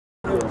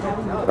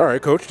All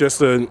right, Coach,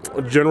 just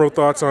general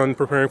thoughts on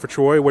preparing for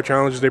Troy. What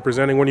challenges they're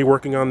presenting? What are you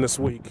working on this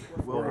week?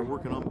 Well, we're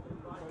working on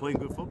playing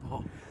good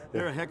football.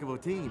 They're a heck of a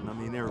team. I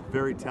mean, they're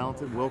very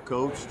talented, well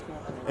coached,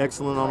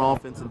 excellent on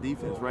offense and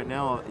defense. Right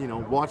now,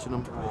 watching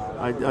them,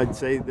 I'd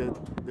say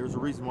that there's a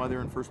reason why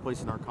they're in first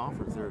place in our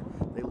conference.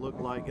 They look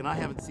like, and I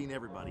haven't seen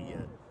everybody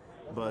yet,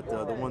 but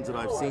the ones that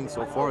I've seen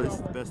so far, this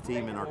is the best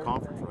team in our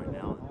conference right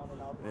now.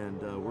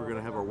 And we're going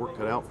to have our work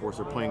cut out for us.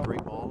 They're playing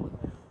great ball.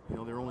 And,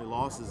 their only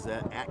loss is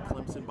at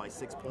Clemson by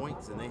 6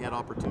 points, and they had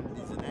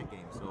opportunities in that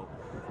game. So,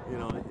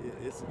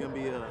 it's going to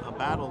be a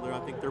battle there. I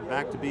think they're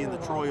back to being the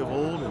Troy of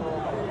old,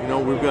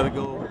 and, we've got to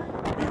go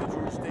be the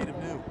true state of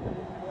new.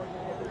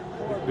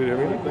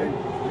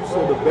 You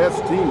said the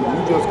best team.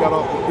 You just got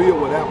off the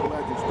field with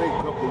Appalachian State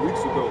a couple of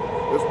weeks ago.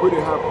 That's pretty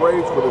high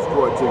praise for this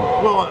Troy team.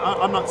 Well,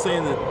 I'm not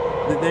saying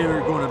that they are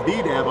going to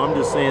beat App. I'm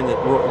just saying that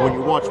when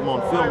you watch them on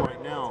film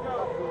right now,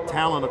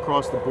 talent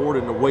across the board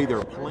and the way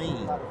they're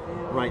playing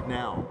right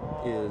now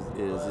is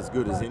as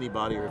good as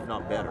anybody, or if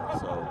not better.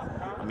 So,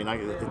 I mean,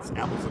 it's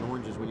apples and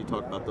oranges when you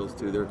talk about those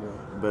two. They're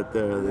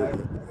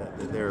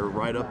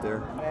right up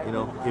there.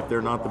 If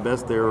they're not the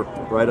best, they're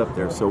right up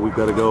there. So we've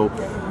got to go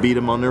beat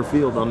them on their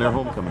field, on their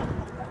homecoming.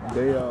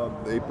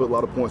 They put a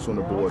lot of points on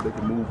the board. They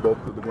can move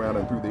both to the ground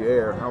and through the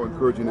air. How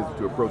encouraging is it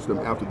to approach them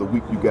after the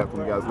week you got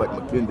from guys like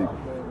McKindy,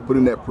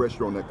 putting that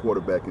pressure on that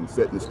quarterback and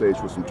setting the stage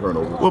for some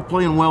turnovers? Well,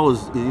 playing well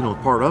is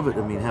part of it.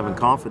 I mean, having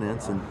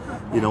confidence, and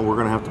we're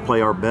going to have to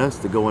play our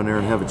best to go in there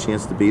and have a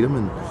chance to beat them,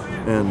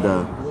 and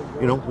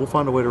we'll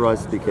find a way to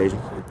rise to the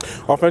occasion.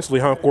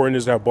 Offensively, how important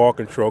is that ball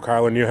control?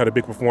 Kyler Neal had a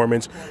big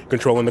performance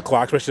controlling the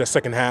clock, especially that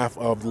second half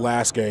of the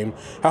last game.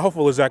 How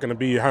helpful is that going to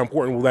be? How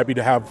important will that be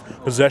to have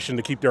possession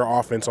to keep their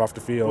offense off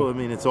the field? Well, I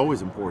mean, it's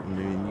always important.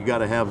 I mean, you got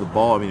to have the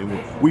ball. I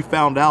mean, we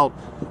found out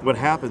what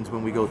happens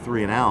when we go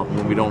 3 and out, and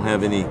when we don't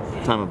have any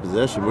time of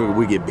possession,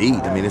 we get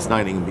beat. I mean,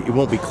 it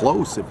won't be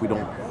close if we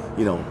don't,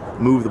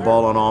 move the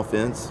ball on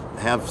offense,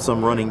 have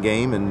some running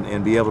game,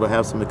 and be able to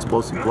have some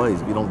explosive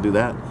plays. If you don't do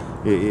that,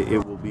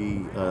 it will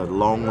be a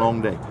long,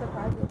 long day.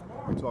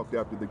 We talked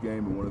after the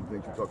game, and one of the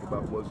things you talked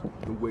about was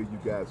the way you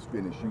guys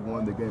finished. You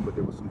won the game, but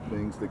there were some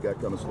things that got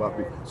kind of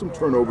sloppy, some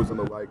turnovers and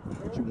the like,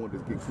 but you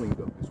wanted to get cleaned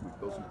up this week.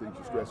 Those are things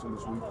you're stressing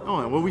this week?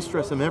 Oh, well, we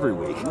stress them every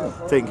week,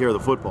 taking care of the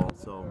football.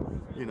 So,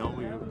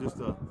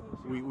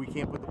 we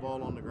can't put the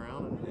ball on the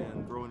ground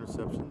and throw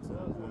interceptions.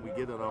 And when we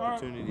get an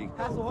opportunity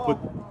to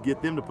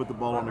get them to put the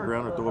ball on the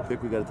ground or throw a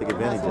pick, we got to take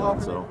advantage of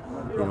it. So,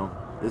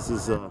 this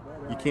is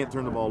you can't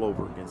turn the ball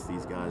over against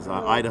these guys.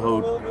 I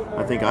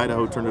think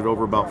Idaho turned it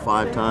over about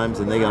 5 times,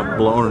 and they got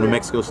blown, or New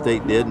Mexico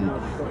State did, and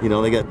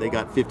they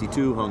got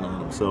 52 hung on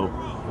them. So,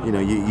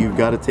 you've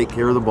got to take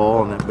care of the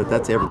ball, but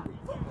that's every week.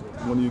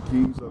 One of your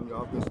keys on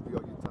your offense are your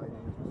tight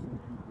ends.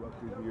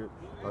 Rutgers here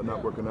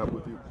not working out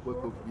with you.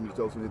 Can you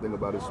tell us anything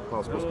about his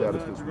possible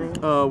status this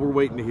week? We're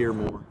waiting to hear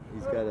more.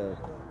 He's got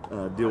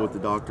to deal with the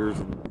doctors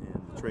and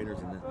the trainers,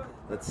 and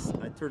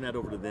I turn that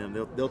over to them.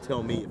 They'll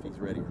tell me if he's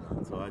ready or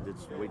not. So I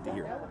just wait to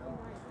hear.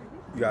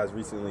 You guys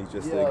recently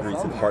just agreed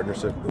to the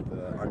partnership with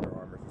Under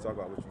Armour. Can you talk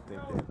about what you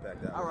think the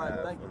impact that will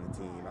have on the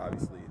team?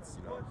 Obviously, it's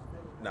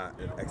not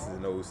an X's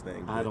and O's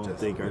thing. I don't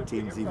think our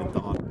team's even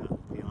thought about it,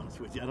 to be honest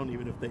with you. I don't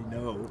even know if they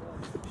know.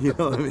 You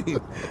know what I mean?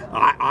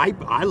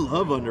 I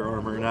love Under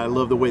Armour, and I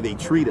love the way they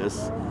treat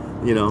us,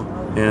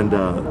 and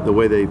the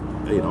way they,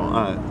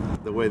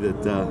 the way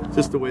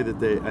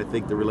that I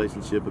think the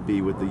relationship would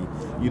be with the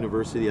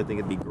university. I think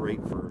it'd be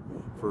great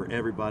for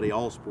everybody,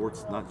 all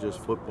sports, not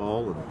just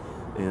football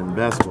and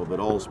basketball, but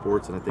all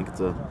sports. And I think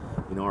it's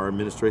our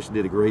administration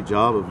did a great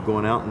job of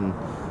going out and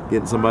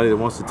getting somebody that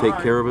wants to take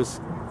care of us,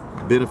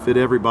 benefit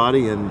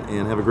everybody, and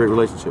have a great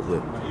relationship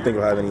with it. Think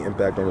it'll have any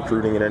impact on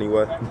recruiting in any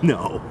way?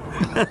 No,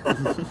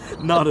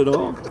 not at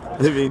all.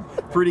 I mean,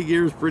 pretty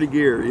gear is pretty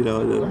gear. It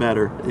doesn't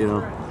matter.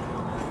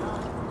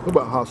 What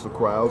about hostile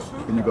crowds?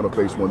 And you're going to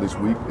face one this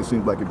week. It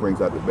seems like it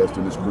brings out the best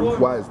in this group.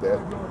 Why is that?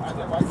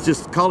 It's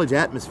just college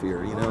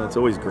atmosphere. It's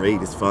always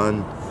great. It's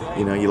fun.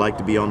 You like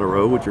to be on the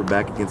road with your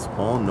back against the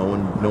wall, no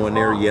one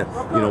there yet,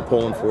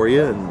 pulling for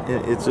you, and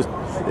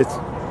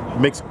it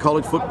makes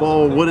college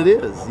football what it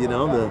is.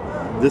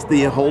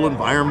 The whole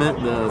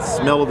environment, the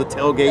smell of the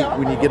tailgate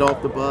when you get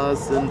off the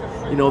bus, and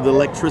the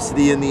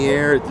electricity in the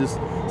air. It's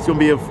going to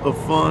be a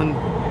fun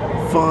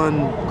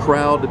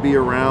crowd to be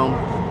around,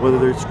 whether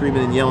they're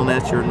screaming and yelling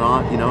at you or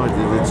not.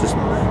 It's just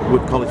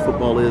what college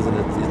football is, and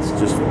it's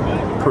just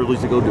a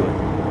privilege to go do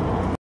it.